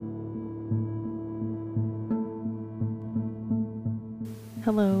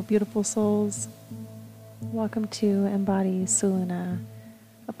Hello, beautiful souls. Welcome to Embody Saluna,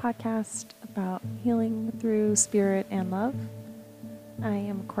 a podcast about healing through spirit and love. I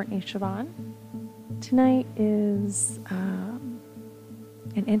am Courtney Siobhan. Tonight is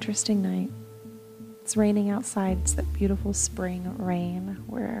an interesting night. It's raining outside. It's that beautiful spring rain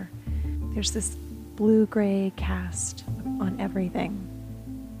where there's this blue-gray cast on everything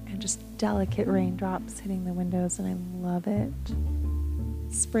and just delicate raindrops hitting the windows, and I love it.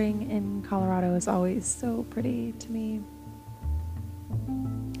 Spring in Colorado is always so pretty to me.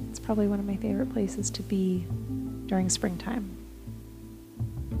 It's probably one of my favorite places to be during springtime.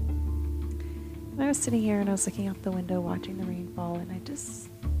 And I was sitting here and I was looking out the window watching the rain fall, and I just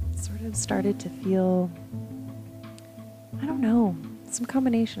sort of started to feel, I don't know, some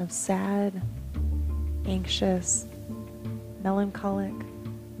combination of sad, anxious, melancholic.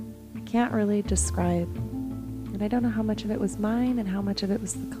 I can't really describe. And I don't know how much of it was mine and how much of it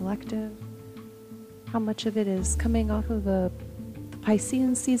was the collective. How much of it is coming off of the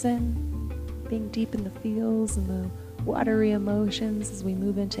Piscean season, being deep in the feels and the watery emotions as we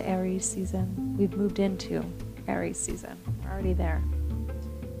move into Aries season. We've moved into Aries season. We're already there.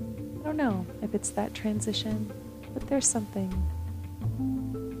 I don't know if it's that transition, but there's something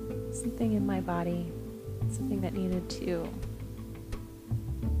in my body, something that needed to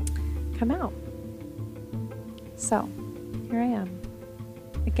come out. So, here I am.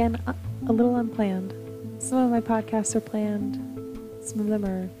 Again, a little unplanned. Some of my podcasts are planned. Some of them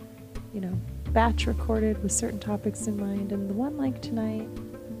are, batch recorded with certain topics in mind. And the one like tonight,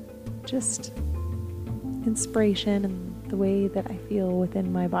 just inspiration and the way that I feel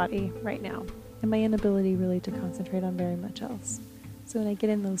within my body right now. And my inability really to concentrate on very much else. So when I get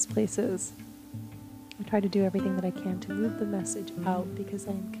in those places, I try to do everything that I can to move the message out, because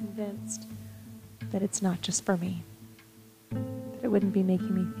I am convinced that it's not just for me. That it wouldn't be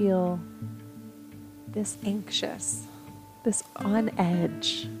making me feel this anxious, this on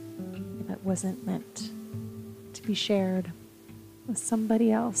edge, if it wasn't meant to be shared with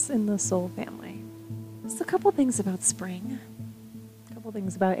somebody else in the soul family. Just a couple things about spring, a couple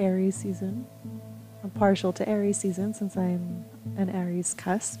things about Aries season. I'm partial to Aries season since I'm an Aries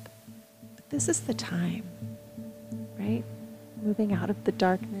cusp. But this is the time, right? Moving out of the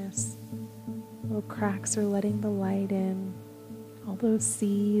darkness. Little cracks are letting the light in. All those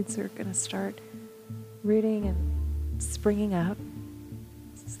seeds are going to start rooting and springing up.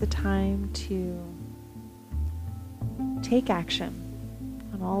 This is the time to take action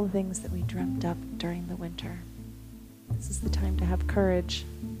on all the things that we dreamt up during the winter. This is the time to have courage,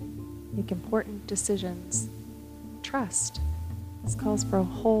 make important decisions, trust. This calls for a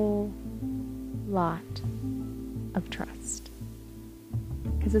whole lot of trust.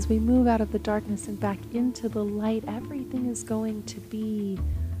 Because as we move out of the darkness and back into the light, everything is going to be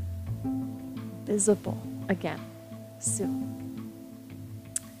visible again soon.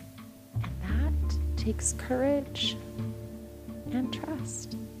 And that takes courage and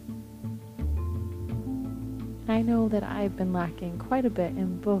trust. And I know that I've been lacking quite a bit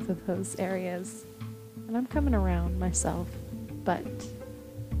in both of those areas. And I'm coming around myself, but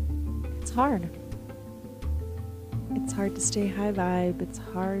it's hard. It's hard to stay high vibe. It's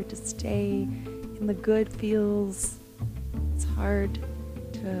hard to stay in the good feels. It's hard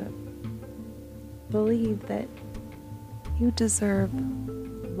to believe that you deserve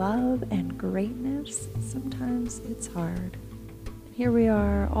love and greatness. Sometimes it's hard. And here we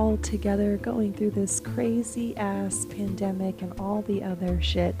are all together going through this crazy ass pandemic and all the other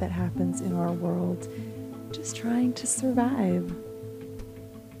shit that happens in our world, just trying to survive.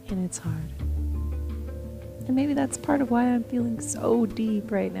 And it's hard. And maybe that's part of why I'm feeling so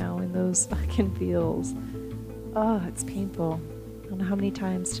deep right now in those fucking feels. Oh, it's painful. I don't know how many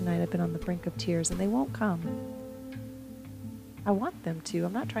times tonight I've been on the brink of tears and they won't come. I want them to.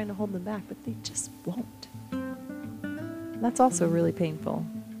 I'm not trying to hold them back, but they just won't. And that's also really painful.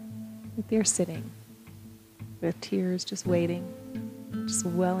 If they're sitting with tears just waiting, just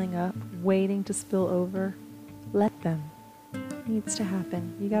welling up, waiting to spill over, let them. Needs to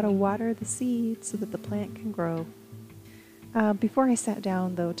happen. You got to water the seed so that the plant can grow. Before I sat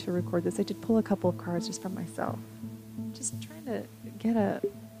down, though, to record this, I did pull a couple of cards just for myself. Just trying to get a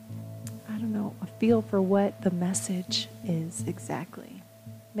feel for what the message is exactly.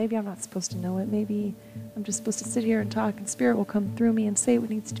 Maybe I'm not supposed to know it. Maybe I'm just supposed to sit here and talk, and Spirit will come through me and say what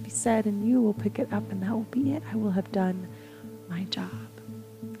needs to be said, and you will pick it up, and that will be it. I will have done my job.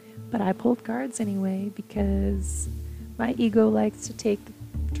 But I pulled cards anyway because my ego likes to take the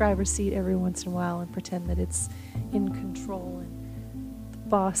driver's seat every once in a while and pretend that it's in control, and the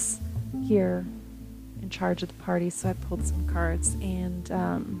boss here in charge of the party, so I pulled some cards, and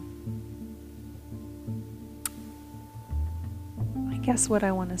I guess what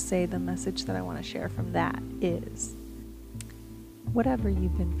I want to say, the message that I want to share from that is, whatever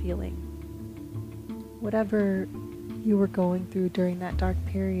you've been feeling, whatever you were going through during that dark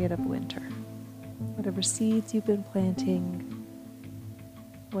period of winter, whatever seeds you've been planting,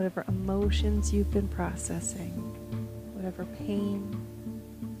 whatever emotions you've been processing, whatever pain,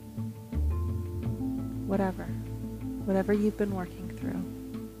 whatever you've been working through,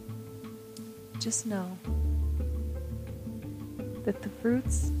 just know that the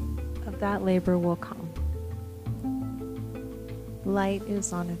fruits of that labor will come. Light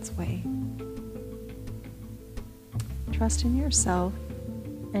is on its way. Trust in yourself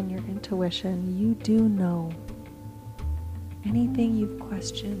and your intuition. You do know. Anything you've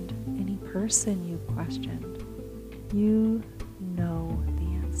questioned, any person you've questioned, you know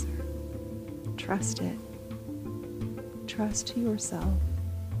the answer. Trust it. Trust yourself.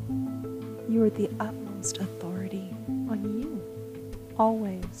 You are the utmost authority on you.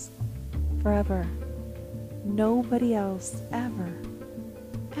 Always. Forever. Nobody else ever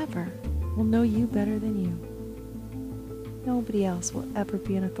will know you better than you. Nobody else will ever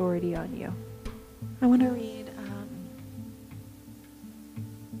be an authority on you. I want to read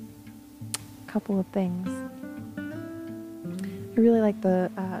a couple of things. I really like the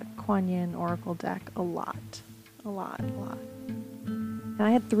Kuan Yin Oracle deck a lot. And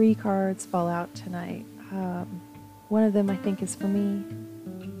I had 3 cards fall out tonight. One of them I think is for me.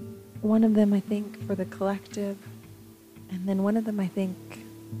 One of them I think for the collective. And then one of them I think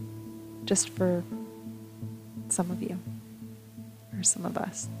just for some of you. Or some of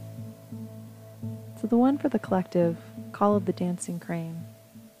us. So the one for the collective, Call of the Dancing Crane.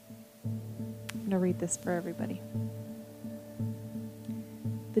 I'm going to read this for everybody.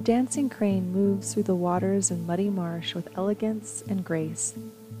 The dancing crane moves through the waters and muddy marsh with elegance and grace.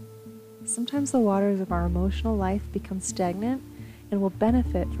 Sometimes the waters of our emotional life become stagnant and will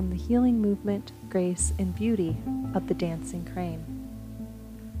benefit from the healing movement, grace, and beauty of the dancing crane.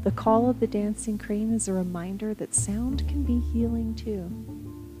 The call of the dancing crane is a reminder that sound can be healing too.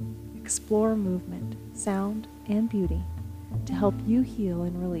 Explore movement, sound, and beauty to help you heal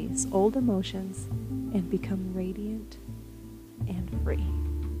and release old emotions and become radiant and free.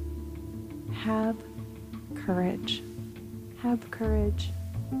 Have courage. Have courage.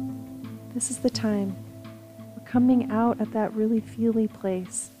 This is the time. We're coming out of that really feely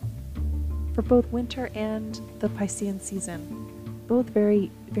place for both winter and the Piscean season. Both very,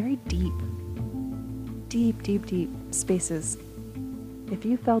 very deep spaces. If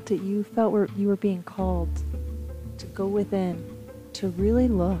you felt it, you felt you were being called to go within, to really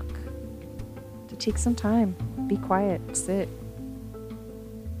look, to take some time, be quiet, sit.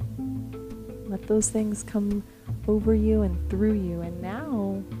 Let those things come over you and through you. And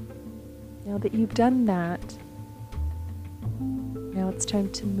now that you've done that, now it's time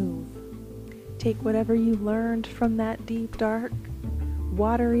to move. Take whatever you learned from that deep, dark,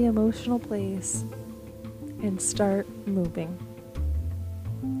 watery, emotional place and start moving.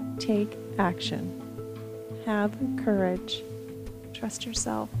 Take action. Have courage. Trust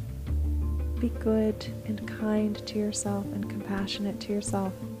yourself. Be good and kind to yourself and compassionate to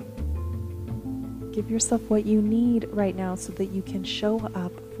yourself. Give yourself what you need right now so that you can show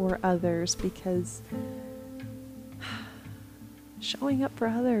up for others, because showing up for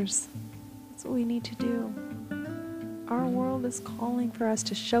others, that's what we need to do. Our world is calling for us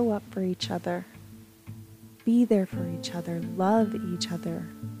to show up for each other. Be there for each other. Love each other.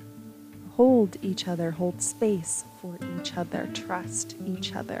 Hold each other. Hold space for each other. Trust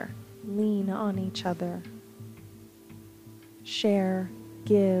each other. Lean on each other. Share,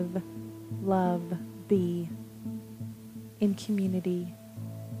 give, love, be in community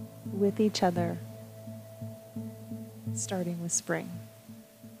with each other, starting with spring.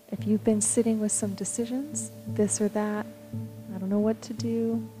 If you've been sitting with some decisions, this or that, I don't know what to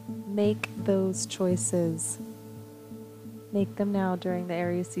do, make those choices. Make them now during the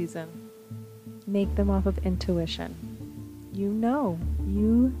Aries season. Make them off of intuition. You know,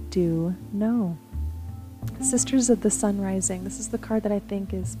 you do know. Sisters of the Sun Rising. This is the card that I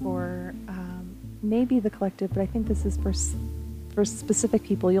think is for maybe the collective, but I think this is for specific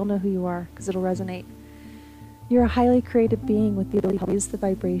people. You'll know who you are because it'll resonate. You're a highly creative being with the ability to raise the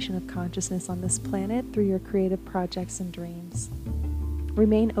vibration of consciousness on this planet through your creative projects and dreams.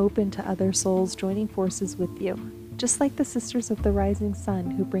 Remain open to other souls joining forces with you, just like the Sisters of the Rising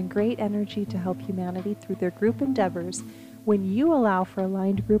Sun, who bring great energy to help humanity through their group endeavors. When you allow for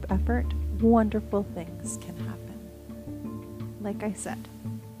aligned group effort, wonderful things can happen. Like I said,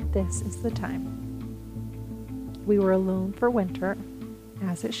 this is the time. We were alone for winter,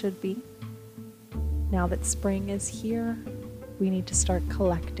 as it should be. Now that spring is here, we need to start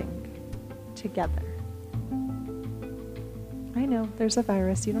collecting together. I know there's a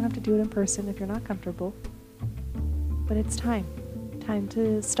virus. You don't have to do it in person if you're not comfortable. But it's time. Time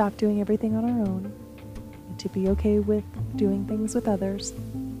to stop doing everything on our own. And to be okay with doing things with others.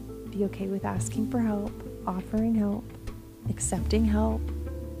 Be okay with asking for help, offering help, accepting help.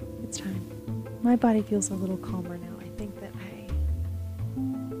 It's time. My body feels a little calmer now. I think that I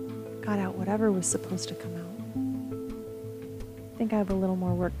got out whatever was supposed to come out. I think I have a little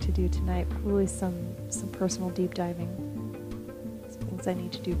more work to do tonight. Probably some personal deep diving. Some things I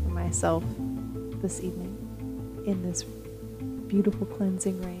need to do for myself this evening in this beautiful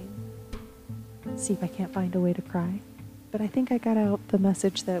cleansing rain. See if I can't find a way to cry. But I think I got out the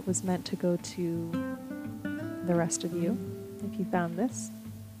message that was meant to go to the rest of you, if you found this.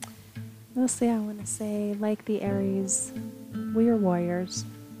 Mostly I want to say, like the Aries, we are warriors.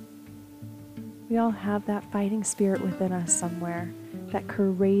 We all have that fighting spirit within us somewhere, that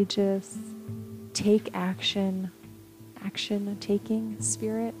courageous, action-taking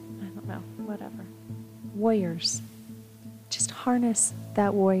spirit. I don't know, whatever. Warriors. Just harness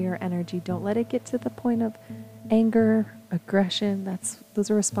that warrior energy. Don't let it get to the point of anger, aggression.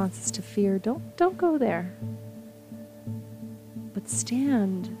 Those are responses to fear. Don't go there. But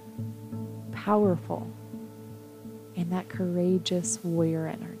stand powerful in that courageous warrior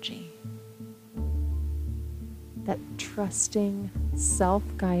energy. That trusting,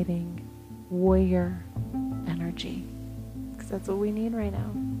 self-guiding warrior energy. Because that's what we need right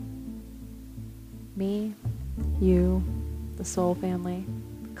now. Me, you, the soul family,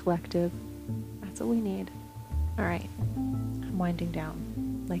 the collective. That's what we need. All right, I'm winding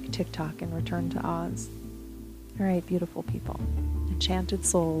down like TikTok in Return to Oz. All right, beautiful people, enchanted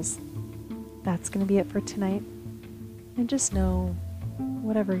souls. That's going to be it for tonight. And just know,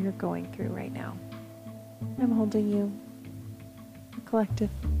 whatever you're going through right now, I'm holding you. The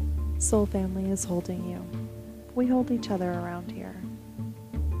collective soul family is holding you. We hold each other around here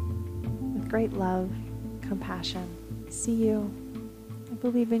with great love, compassion. I see you. I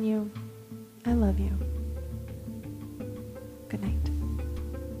believe in you. I love you. Good night.